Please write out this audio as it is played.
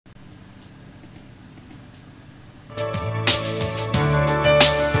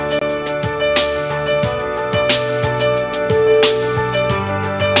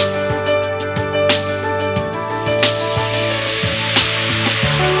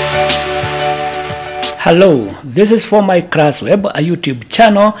Hello, this is for my ClassWeb, a YouTube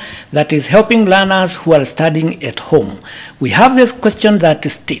channel that is helping learners who are studying at home. We have this question that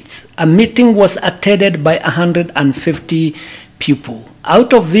states, a meeting was attended by 150 people.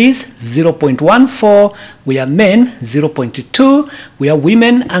 Out of these, 0.14 were men, 0.2 were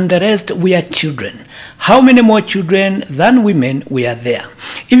women, and the rest were children. How many more children than women were there?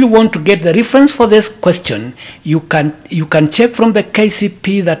 If you want to get the reference for this question, you can check from the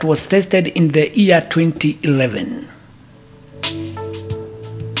KCPE that was tested in the year 2011.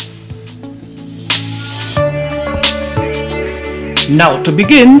 Now, to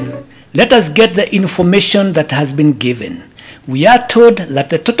begin, let us get the information that has been given. We are told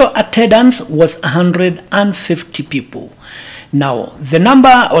that the total attendance was 150 people. Now, the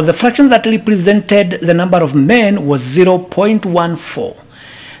number or the fraction that represented the number of men was 0.14.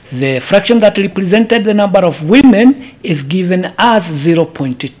 The fraction that represented the number of women is given as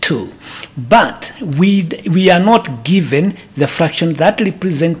 0.2. But we are not given the fraction that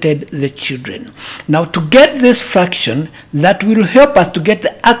represented the children. Now, to get this fraction that will help us to get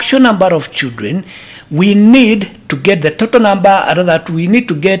the actual number of children, we need to get the total number, rather we need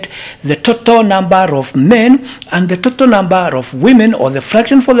to get the total number of men and the total number of women, or the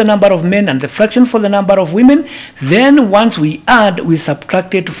fraction for the number of men and the fraction for the number of women. Then once we add, we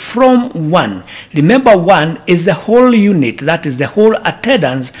subtract it from 1. Remember, 1 is the whole unit, that is the whole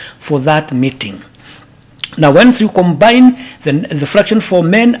attendance for that meeting. Now, once you combine the fraction for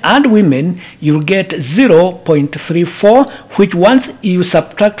men and women, you'll get 0.34, which once you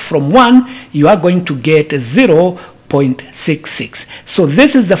subtract from 1, you are going to get 0.66. So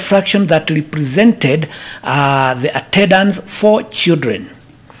this is the fraction that represented the attendance for children.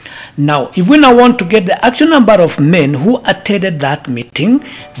 Now, if we now want to get the actual number of men who attended that meeting,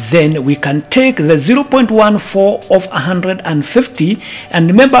 then we can take the 0.14 of 150, and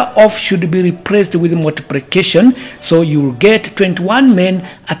remember, of should be replaced with multiplication, so you will get 21 men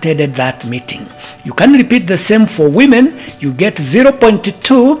attended that meeting. You can repeat the same for women. You get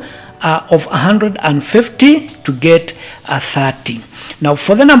 0.2 of 150 to get 30. Now,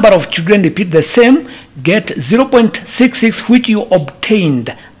 for the number of children, repeat the same, get 0.66, which you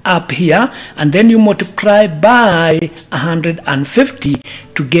obtained up here, and then you multiply by 150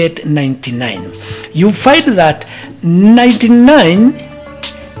 to get 99. You find that 99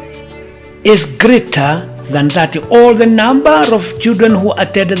 is greater than 30, or the number of children who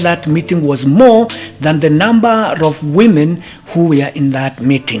attended that meeting was more than the number of women who were in that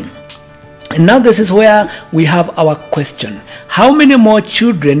meeting. And now this is where we have our question. How many more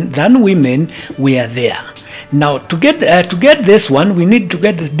children than women were there? Now, to get this one, we need to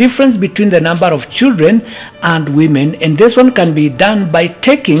get the difference between the number of children and women, and this one can be done by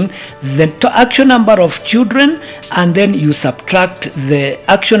taking the actual number of children and then you subtract the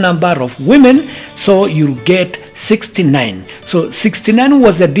actual number of women, so you get 69. So 69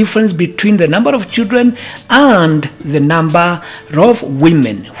 was the difference between the number of children and the number of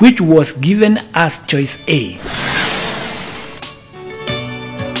women, which was given as choice A.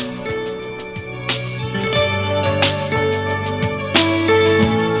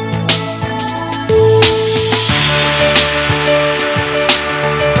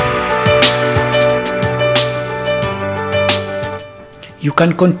 You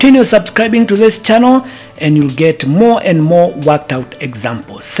can continue subscribing to this channel and you'll get more and more worked out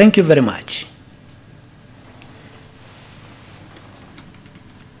examples. Thank you very much.